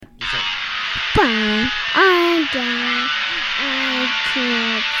fine. I'm down. I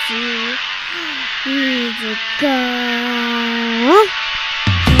can't see. Need to go.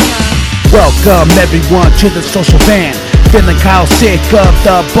 Welcome everyone to the social van. Feeling Kyle sick of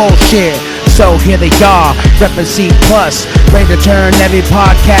the bullshit. So here they are, reppin' C+, ready to turn every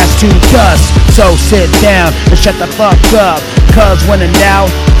podcast to dust. So sit down and shut the fuck up, cause when in doubt,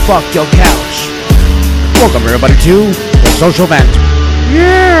 fuck your couch. Welcome everybody to the social van.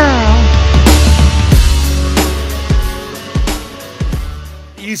 Yeah!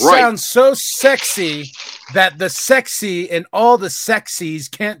 You sound so sexy that the sexy and all the sexies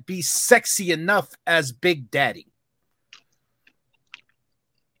can't be sexy enough as Big Daddy.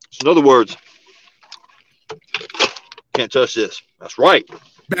 In other words, can't touch this. That's right.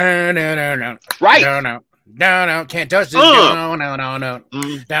 No. Right. No. Can't touch this. No. No.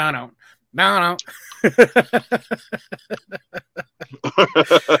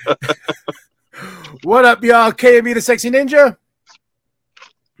 What up, y'all? KME the Sexy Ninja.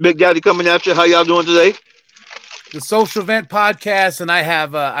 Big Daddy coming at you. How y'all doing today? The Social Vent Podcast, and I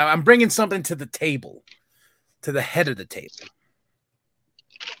have I'm bringing something to the table, to the head of the table.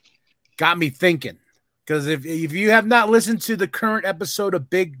 Got me thinking, because if you have not listened to the current episode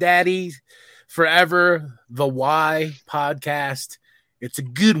of Big Daddy Forever, the Why podcast, it's a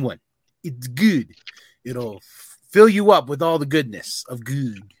good one. It's good. It'll fill you up with all the goodness of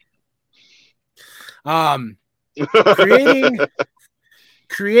good.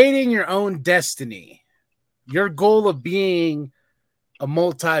 Creating your own destiny. Your goal of being a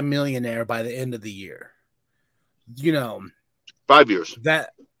multi-millionaire by the end of the year. 5 years.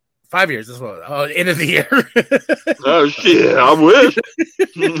 5 years. That's what. Oh, end of the year. Oh shit! I wish.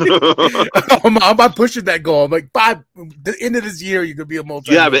 I'm about pushing that goal. I'm like, by the end of this year, you could be a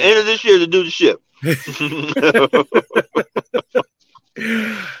multi. Yeah, but end of this year to do the shit.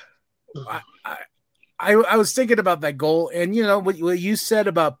 I was thinking about that goal, and what you said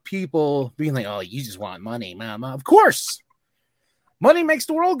about people being like, "Oh, you just want money, man." Of course, money makes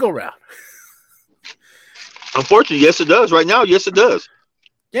the world go round. Unfortunately, yes, it does. Right now, yes, it does.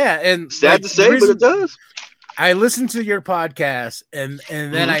 Yeah, and sad to say, but it does. I listened to your podcast, and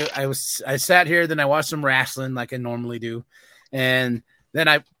then I sat here, then I watched some wrestling like I normally do, and then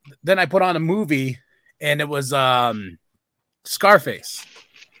I put on a movie, and it was Scarface.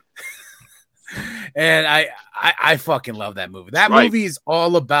 And I fucking love that movie. That movie is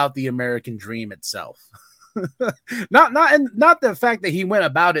all about the American dream itself. not the fact that he went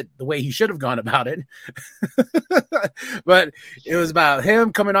about it the way he should have gone about it, but it was about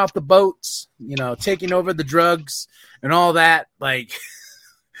him coming off the boats, taking over the drugs and all that. Like,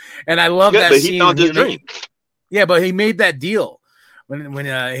 and I love that but scene. He found his dream. Yeah, but he made that deal when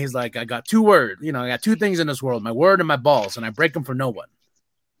he's like, I got two words. I got two things in this world: my word and my balls, and I break them for no one.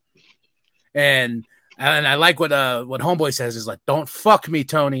 And I like what Homeboy says is like, don't fuck me,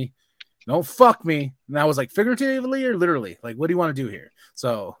 Tony. Don't fuck me. And I was like, figuratively or literally? Like, what do you want to do here?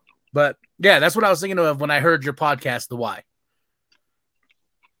 So, but yeah, that's what I was thinking of when I heard your podcast, The Why.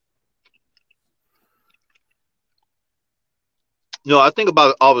 I think about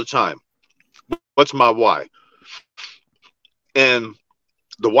it all the time. What's my why? And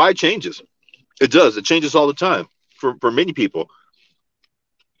the why changes. It does. It changes all the time for many people.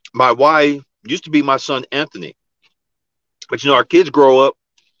 My why used to be my son, Anthony. But, our kids grow up.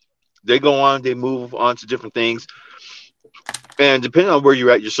 They go on, they move on to different things. And depending on where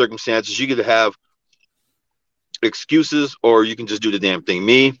you're at, your circumstances, you could have excuses or you can just do the damn thing.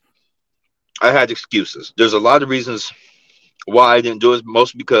 Me, I had excuses. There's a lot of reasons why I didn't do it,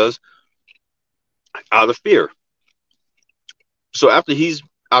 mostly because out of fear. So after he's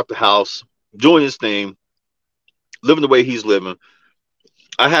out the house, doing his thing, living the way he's living,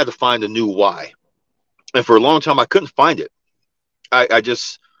 I had to find a new why. And for a long time, I couldn't find it.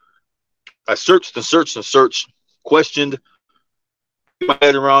 I searched and searched, questioned my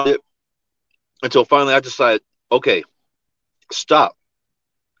head around it until finally I decided, okay, stop.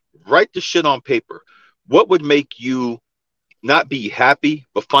 Write the shit on paper. What would make you not be happy,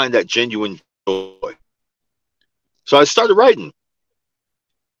 but find that genuine joy? So I started writing.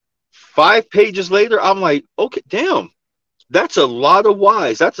 5 pages later, I'm like, okay, damn. That's a lot of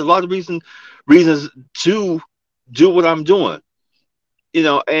whys. That's a lot of reasons to do what I'm doing.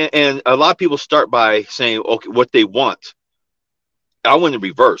 And a lot of people start by saying, okay, what they want. I went in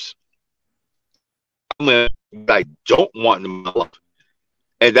reverse. I went what I don't want in my life.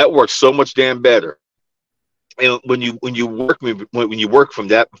 And that works so much damn better. And when you work from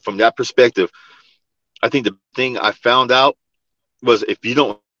that perspective, I think the thing I found out was if you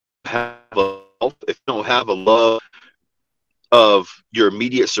don't have a love of your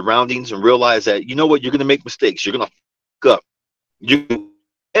immediate surroundings and realize that, you know what, you're going to make mistakes. You're going to fuck up.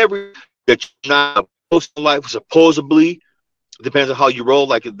 Every that you're not supposed to life, supposedly, depends on how you roll.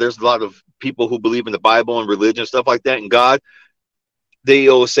 Like, there's a lot of people who believe in the Bible and religion, stuff like that, and God. They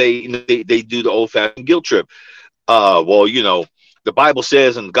always say, you know, they do the old-fashioned guilt trip. Well, you know, the Bible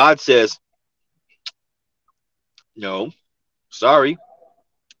says and God says, no, sorry.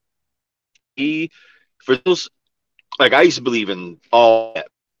 For those, like, I used to believe in all that,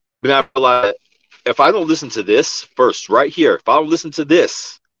 but I realized if I don't listen to this first, right here, if I don't listen to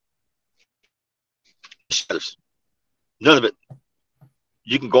this, none of it.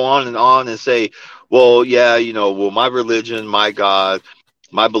 You can go on and say, well, yeah, you know, well, my religion, my God,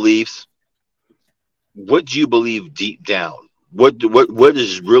 my beliefs. What do you believe deep down? What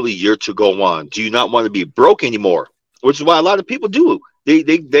is really your to go on? Do you not want to be broke anymore? Which is why a lot of people do. They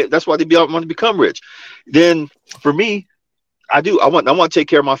that's why they want to become rich. Then for me, I want to take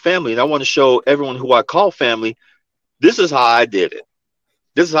care of my family, and I want to show everyone who I call family, this is how I did it.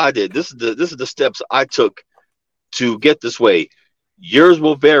 This is how I did. This is the steps I took to get this way. Yours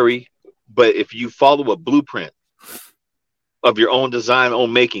will vary, but if you follow a blueprint of your own design,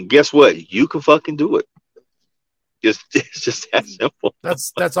 own making, guess what? You can fucking do it. It's just that simple.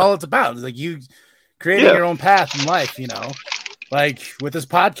 That's all it's about. Like, you creating your own path in life, you know. Like with this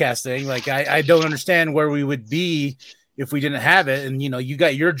podcasting, like I don't understand where we would be if we didn't have it. And, you know, you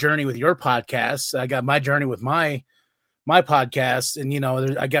got your journey with your podcast. I got my journey with my podcast. And, you know,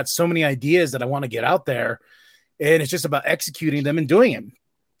 I got so many ideas that I want to get out there, and it's just about executing them and doing them.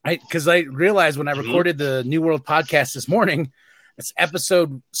 Because I realized when I recorded the New World podcast this morning, it's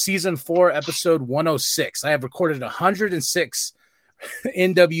season 4, episode 106. I have recorded 106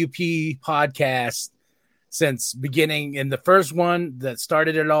 NWP podcasts since beginning, and the first one that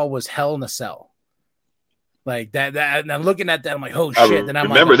started it all was Hell in a Cell. Like that and I'm looking at that, I'm like, oh shit. Then I'm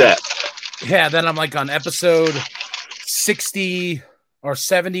remember that. Yeah, then I'm like on episode 60 or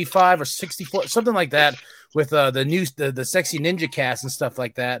 75 or 64, something like that, with the Sexy Ninja Cast and stuff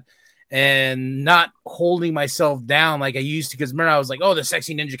like that, and not holding myself down like I used to. Because remember, I was like, oh, the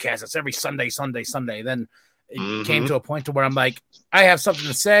Sexy Ninja Cast, it's every Sunday. Then it came to a point to where I'm like, I have something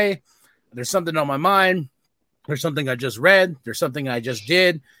to say. There's something on my mind. There's something I just read. There's something I just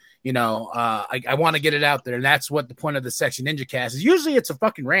did. You know, I want to get it out there. And that's what the point of the Sexy Ninja Cast is. Usually it's a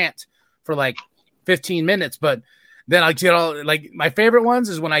fucking rant for like 15 minutes, but then I get all, like, my favorite ones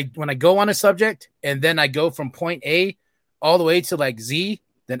is when I go on a subject and then I go from point A all the way to like Z,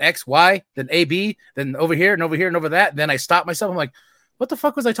 then X, Y, then A, B, then over here and over here and over that. Then I stop myself. I'm like, what the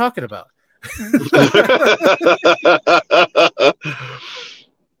fuck was I talking about?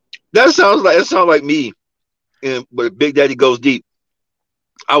 That sounds like me. But Big Daddy Goes Deep,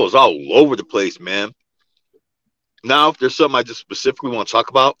 I was all over the place, man. Now, if there's something I just specifically want to talk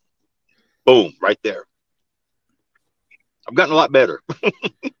about, boom, right there. I've gotten a lot better.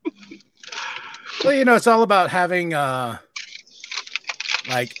 Well, you know, it's all about having like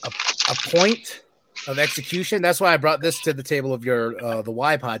a point of execution. That's why I brought this to the table of your the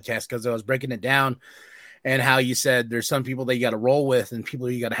Why podcast, because I was breaking it down, and how you said there's some people that you got to roll with, and people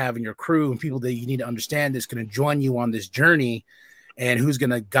you got to have in your crew, and people that you need to understand is going to join you on this journey, and who's going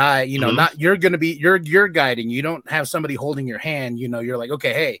to guide. You know, not you're going to be you're guiding. You don't have somebody holding your hand. You know, you're like,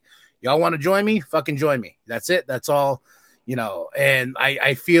 okay, hey, y'all want to join me? Fucking join me. That's it. That's all. You know, and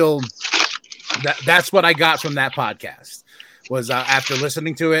I feel that's what I got from that podcast was after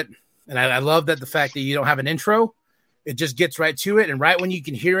listening to it. And I love that the fact that you don't have an intro, it just gets right to it. And right when you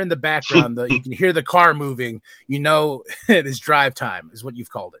can hear in the background, you can hear the car moving, you know, it is drive time is what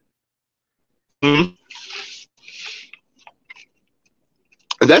you've called it. Mm-hmm.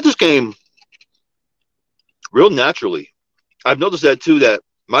 And that just came real naturally. I've noticed that too, that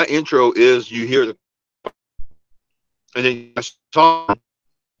my intro is you hear the, and then I talk,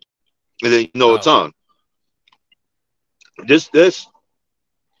 and then you know it's on. This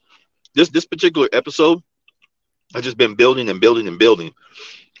particular episode, I've just been building and building and building.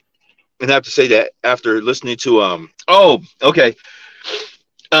 And I have to say that after listening to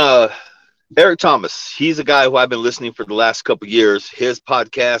Eric Thomas, he's a guy who I've been listening for the last couple of years. His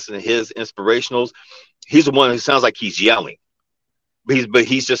podcast and his inspirationals, he's the one who sounds like he's yelling, but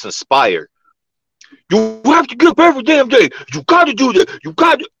he's just inspired. You have to get up every damn day. You got to do that. You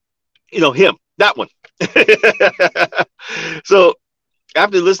got to, you know, him, that one. So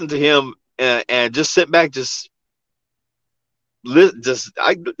after listening to him and just sit back, just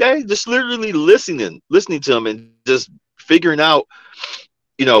literally listening to him and just figuring out,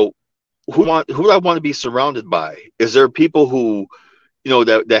 you know, who I want to be surrounded by. Is there people who, you know,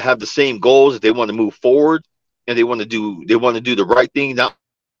 that have the same goals, that they want to move forward? and they want to do the right thing, not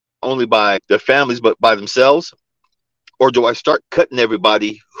only by their families but by themselves? Or do I start cutting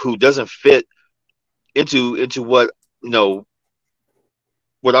everybody who doesn't fit into what,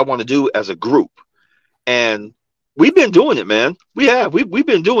 what I want to do as a group? And we've been doing it, man. We've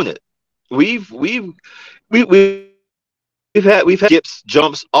been doing it. We've had skips,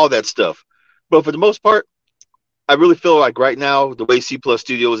 jumps, all that stuff. But for the most part, I really feel like right now, the way C Plus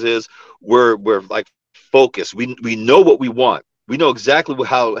Studios is, we're like focused. We know what we want. We know exactly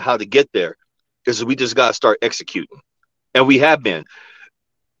how to get there. Because we just got to start executing. And we have been.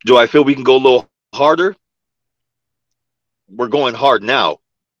 Do I feel we can go a little harder? We're going hard now.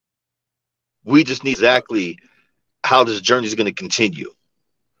 We just need exactly how this journey is going to continue.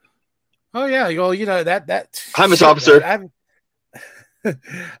 Oh yeah, well, that. Hi, Miss Officer.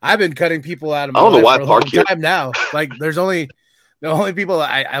 I've been cutting people out of my I don't know life why for a Park long here. time now. Like, the only people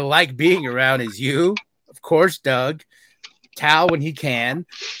I like being around is you, of course, Doug, Tal when he can,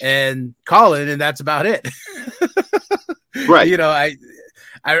 and Colin, and that's about it. Right.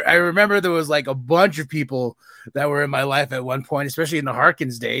 I remember there was like a bunch of people that were in my life at one point, especially in the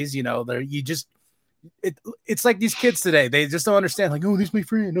Harkins days. It's like these kids today. They just don't understand. Like, oh, this is my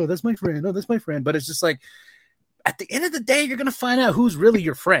friend. No, that's my friend. No, that's my friend. But it's just like, at the end of the day, you're gonna find out who's really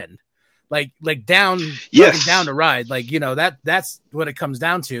your friend. Like down to ride. Like, that's what it comes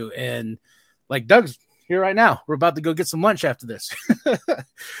down to. And like Doug's here right now. We're about to go get some lunch after this.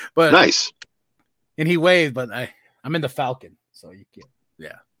 But nice. And he waved, but I'm in the Falcon, so you can't.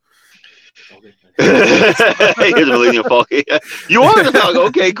 Yeah. Here's a Millennium Falcon. You are the Falcon.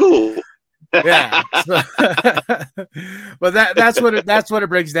 Okay, cool. Yeah. But that's what it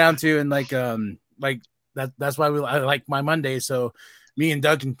breaks down to, and that's why I like my Mondays. So me and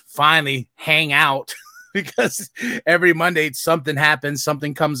Doug can finally hang out because every Monday something happens,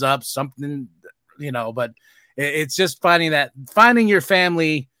 something comes up, something, but it's just finding your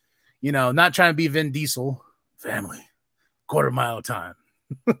family, not trying to be Vin Diesel. Family, quarter mile of time.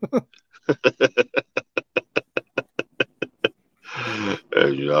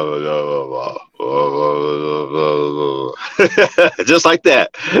 Just like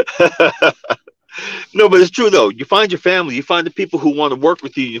that. No, but it's true though. You find your family, you find the people who want to work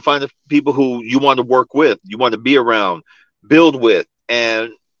with you, you find the people who you want to work with, you want to be around, build with,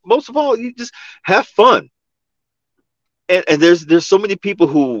 and most of all, you just have fun. And there's so many people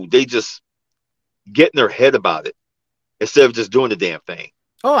who they just get in their head about it instead of just doing the damn thing.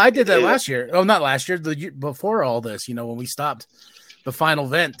 Oh, I did that last year. Oh, not last year, the year before all this, when we stopped the final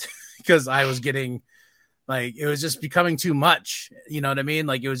vent because I was getting it was just becoming too much. You know what I mean?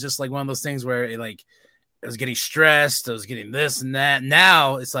 Like, it was just like one of those things where I was getting stressed. I was getting this and that.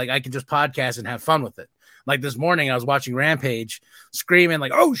 Now it's like I can just podcast and have fun with it. Like this morning, I was watching Rampage, screaming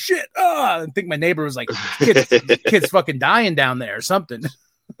like, "Oh shit!" I think my neighbor was like, "Kids fucking dying down there or something."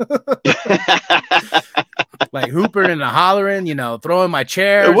 Like hooping and hollering, throwing my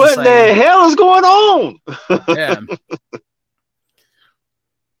chair. What the hell is going on? Yeah.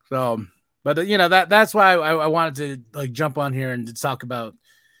 So, but that's why I wanted to jump on here and talk about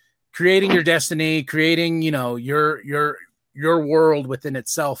creating your destiny, creating your world within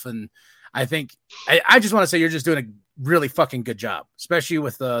itself. And I think I just want to say you're just doing a really fucking good job, especially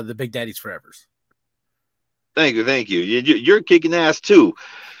with the Big Daddies Forevers. Thank you. You're kicking ass too.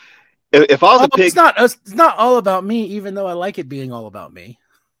 If I was to pick, it's not all about me, even though I like it being all about me.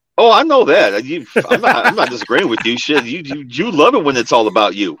 Oh, I know that. I'm not disagreeing with you. Shit, you love it when it's all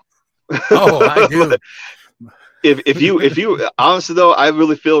about you. Oh, I do. if you honestly though, I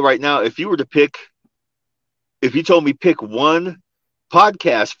really feel right now, if you told me pick one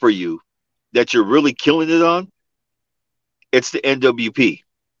podcast for you that you're really killing it on, it's the NWP.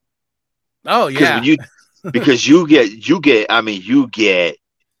 Oh yeah. Because you get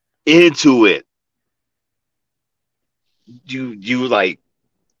into it. You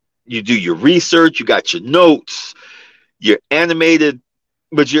do your research, you got your notes, you're animated,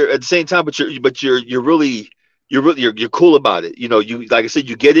 but you're at the same time, you're cool about it. You like I said,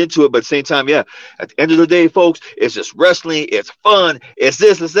 you get into it, but at the same time, yeah, at the end of the day, folks, it's just wrestling, it's fun, it's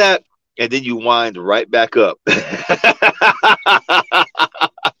this, it's that, and then you wind right back up.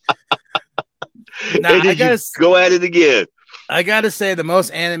 And then you go at it again. I gotta say, the most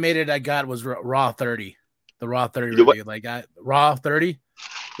animated I got was Raw 30, the Raw 30 review. Raw 30,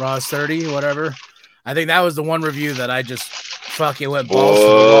 Raw 30, whatever. I think that was the one review that I just fucking went balls to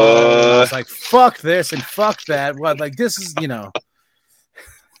the wall. I was like, fuck this and fuck that. What? Like, this is,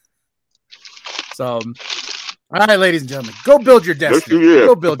 So, all right, ladies and gentlemen, go build your destiny.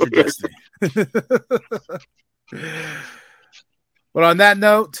 Go build your destiny. But on that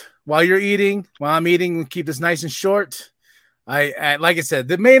note, while you're eating, while I'm eating, we'll keep this nice and short. I like I said,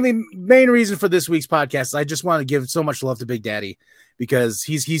 the main reason for this week's podcast, I just want to give so much love to Big Daddy because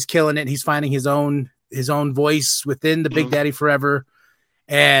he's killing it. He's finding his own voice within the Big Daddy Forever,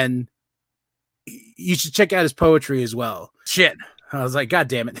 and you should check out his poetry as well. Shit, I was like, God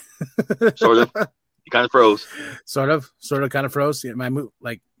damn it. Sort of. You kind of froze. Sort of, kind of froze. My move,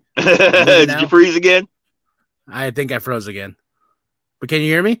 like. Did you freeze again? I think I froze again. But can you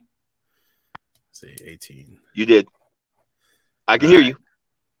hear me? Let's see, 18. You did. I can hear you.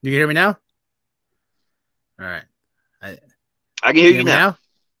 You can hear me now? All right. I can hear you now.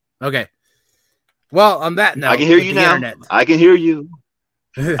 Okay. Well, on that note, I can hear you now. Internet. I can hear you.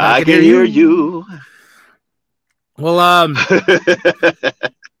 I can hear you. Well,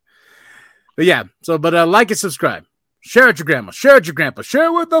 but yeah. So, but like and subscribe. Share it with your grandma. Share it with your grandpa. Share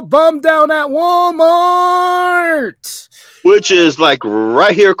it with the bum down at Walmart. Which is like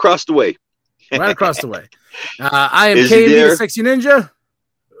right here across the way. Right across the way. I am KB, the Sexy Ninja.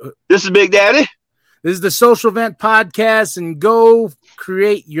 This is Big Daddy. This is the Social Vent Podcast, and go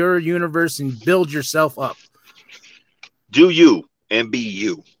create your universe and build yourself up. Do you and be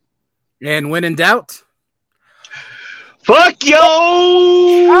you. And when in doubt, fuck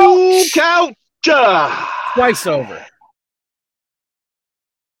yo couch. Twice over.